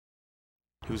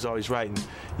He was always writing.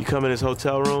 You come in his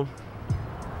hotel room,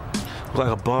 like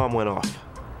a bomb went off.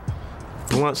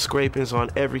 Blunt scrapings on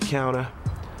every counter.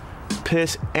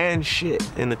 Piss and shit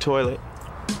in the toilet.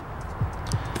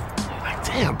 Like,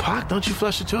 damn, Pac, don't you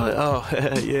flush the toilet? Oh,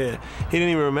 yeah. He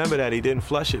didn't even remember that he didn't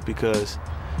flush it because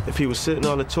if he was sitting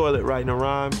on the toilet writing a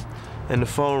rhyme and the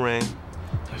phone rang,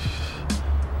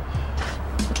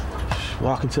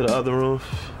 walking to the other room.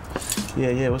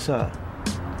 Yeah, what's up?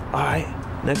 All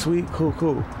right, next week? Cool,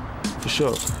 for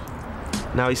sure.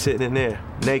 Now he's sitting in there,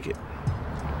 naked.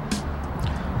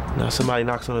 Now somebody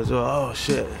knocks on the door. Oh,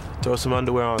 shit. Throw some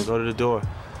underwear on, go to the door.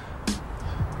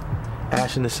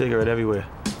 Ash and the cigarette everywhere.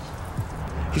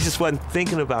 He just wasn't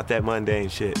thinking about that mundane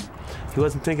shit. He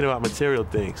wasn't thinking about material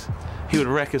things. He would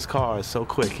wreck his cars so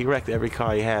quick. He wrecked every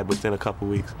car he had within a couple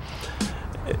weeks.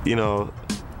 You know,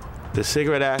 the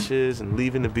cigarette ashes and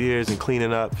leaving the beers and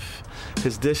cleaning up.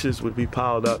 His dishes would be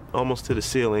piled up almost to the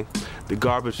ceiling. The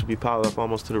garbage would be piled up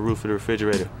almost to the roof of the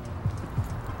refrigerator.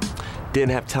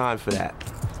 Didn't have time for that.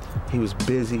 He was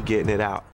busy getting it out.